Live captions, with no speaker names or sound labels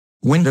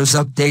Windows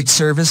Update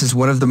Service is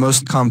one of the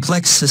most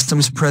complex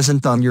systems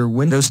present on your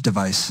Windows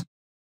device.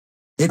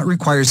 It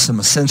requires some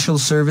essential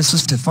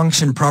services to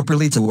function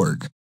properly to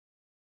work.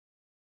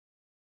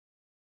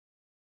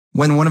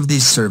 When one of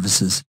these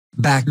services,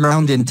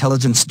 Background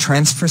Intelligence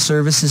Transfer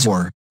Services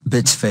or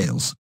BITS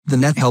fails, the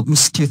NET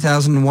HELPMSG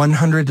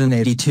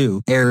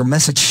 2182 error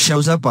message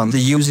shows up on the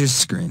user's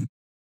screen.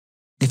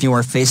 If you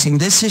are facing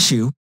this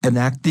issue,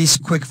 enact these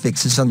quick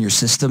fixes on your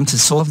system to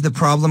solve the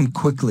problem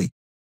quickly.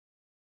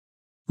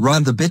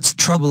 Run the Bits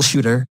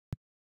Troubleshooter.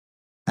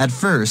 At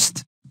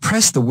first,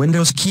 press the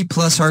Windows key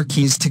plus R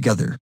keys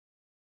together.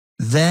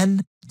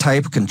 Then,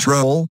 type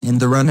Control in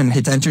the Run and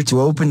hit Enter to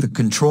open the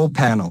control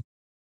panel.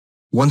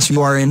 Once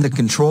you are in the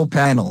control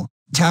panel,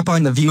 tap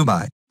on the View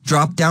By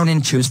drop-down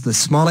and choose the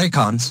Small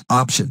Icons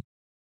option.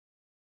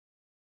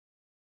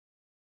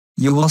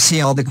 You will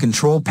see all the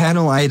control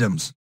panel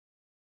items.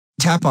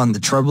 Tap on the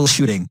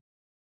Troubleshooting.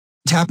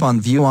 Tap on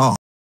View All.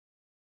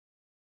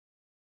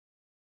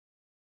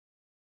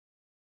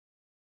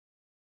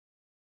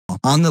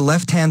 On the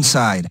left-hand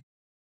side.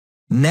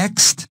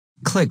 Next,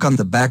 click on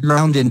the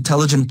Background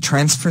Intelligent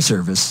Transfer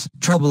Service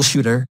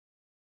Troubleshooter.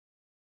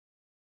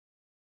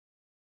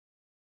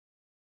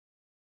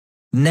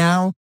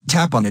 Now,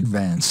 tap on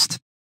Advanced.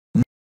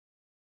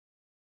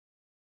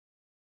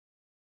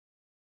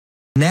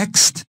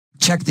 Next,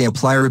 check the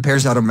Apply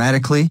Repairs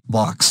Automatically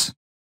box.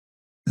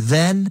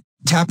 Then,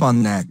 tap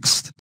on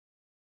Next.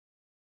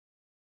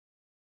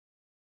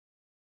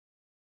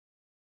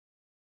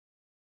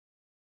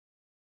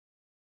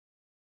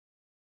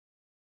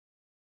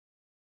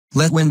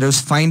 Let Windows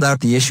find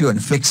out the issue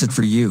and fix it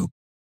for you.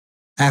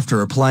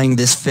 After applying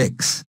this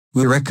fix,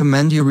 we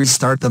recommend you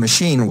restart the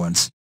machine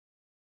once.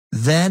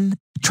 Then,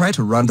 try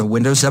to run the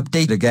Windows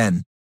Update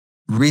again.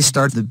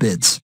 Restart the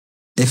bits.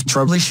 If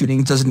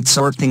troubleshooting doesn't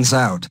sort things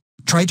out,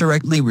 try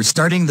directly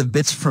restarting the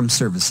bits from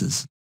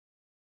services.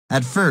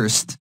 At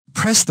first,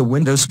 press the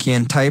Windows key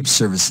and type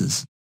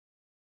Services.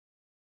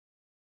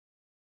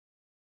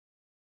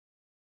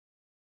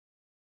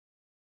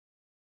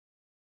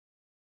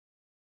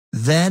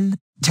 Then,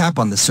 tap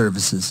on the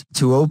Services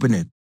to open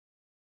it.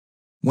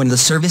 When the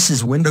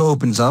Services window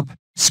opens up,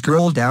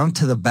 scroll down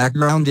to the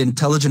Background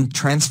Intelligent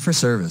Transfer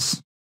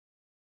Service.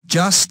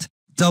 Just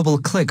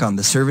double-click on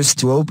the service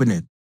to open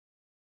it.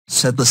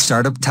 Set the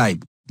startup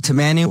type to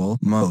manual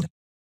mode.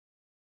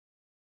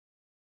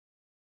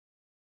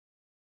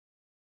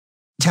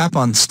 Tap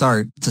on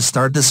Start to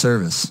start the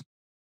service.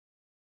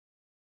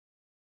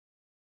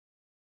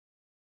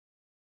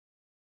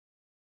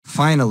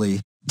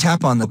 Finally,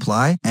 tap on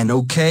Apply and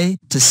OK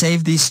to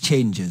save these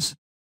changes.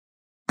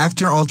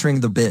 After altering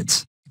the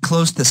bits,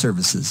 close the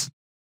services.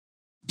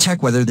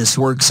 Check whether this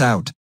works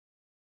out.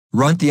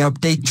 Run the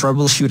Update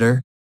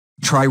Troubleshooter.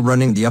 Try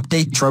running the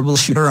Update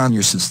Troubleshooter on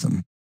your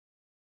system.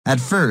 At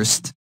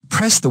first,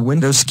 press the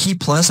Windows key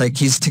plus I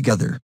keys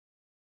together.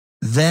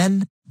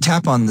 Then,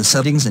 tap on the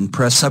Settings and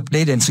press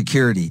Update and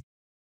Security.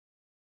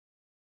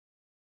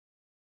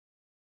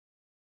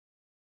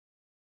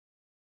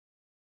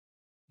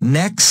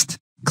 Next,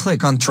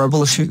 click on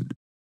Troubleshoot.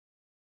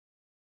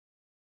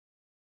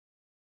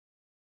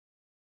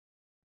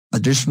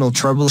 Additional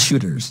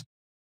troubleshooters.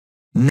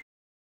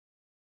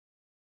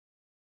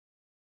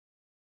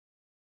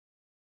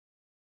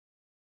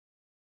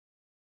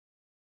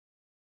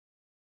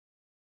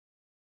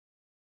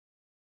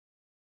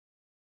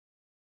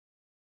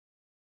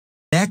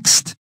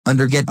 Next,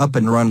 under Get Up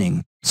and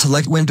Running,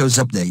 select Windows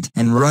Update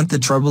and run the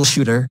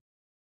troubleshooter.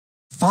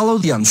 Follow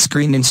the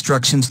on-screen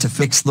instructions to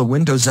fix the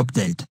Windows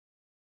Update.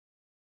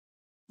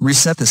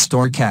 Reset the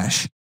store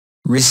cache.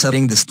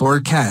 Resetting the store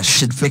cache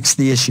should fix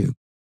the issue.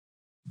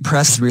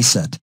 Press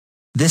Reset.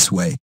 This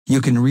way, you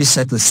can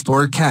reset the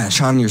store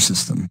cache on your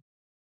system.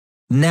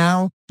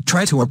 Now,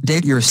 try to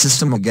update your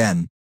system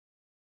again.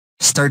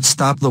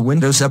 Stop the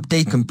Windows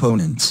Update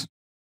components.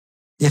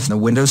 If the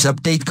Windows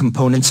Update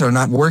components are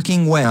not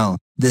working well,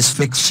 this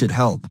fix should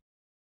help.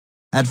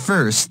 At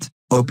first,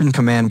 open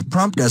Command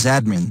Prompt as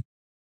admin.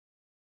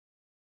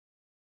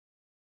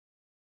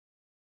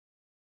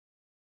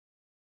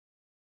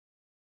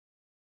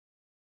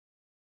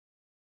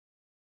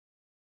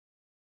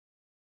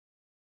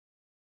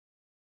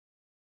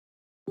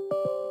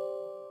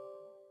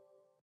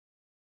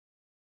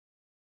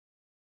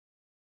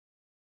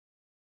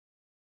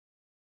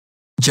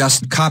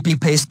 Just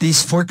copy-paste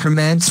these 4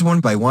 commands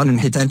one by one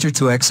and hit Enter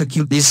to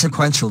execute these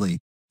sequentially.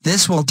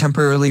 This will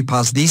temporarily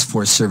pause these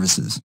 4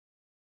 services.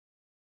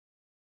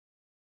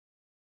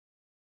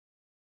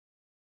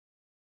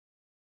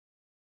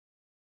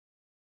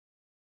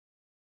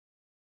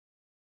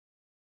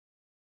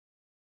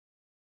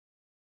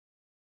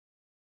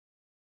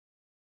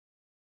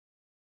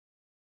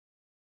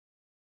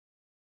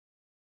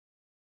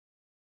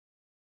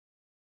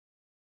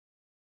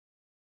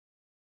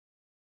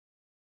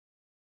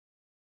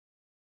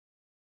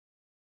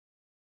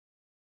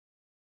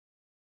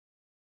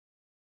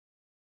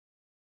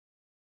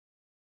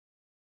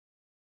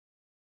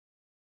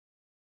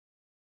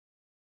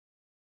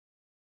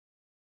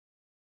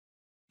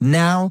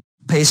 Now,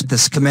 Paste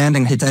this command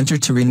and hit enter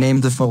to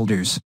rename the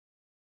folders.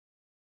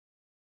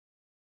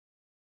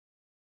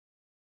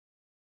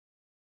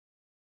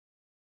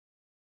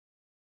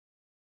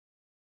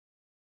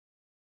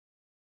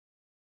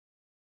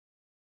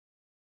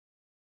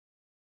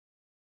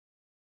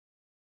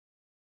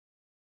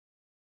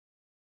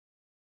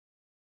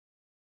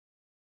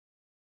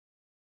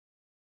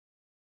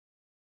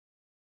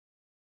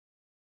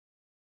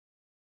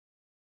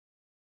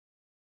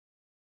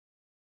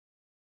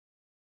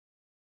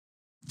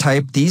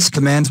 Type these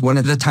commands one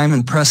at a time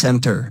and press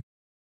enter.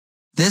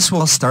 This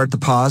will start the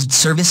paused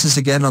services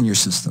again on your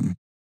system.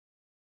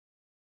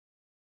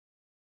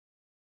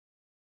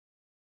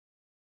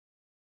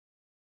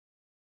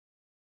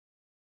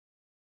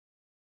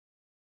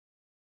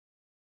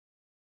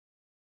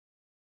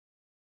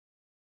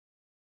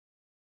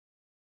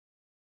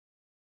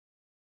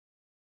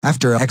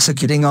 After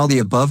executing all the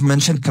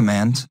above-mentioned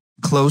commands,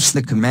 close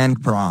the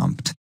command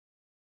prompt.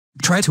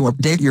 Try to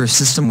update your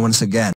system once again.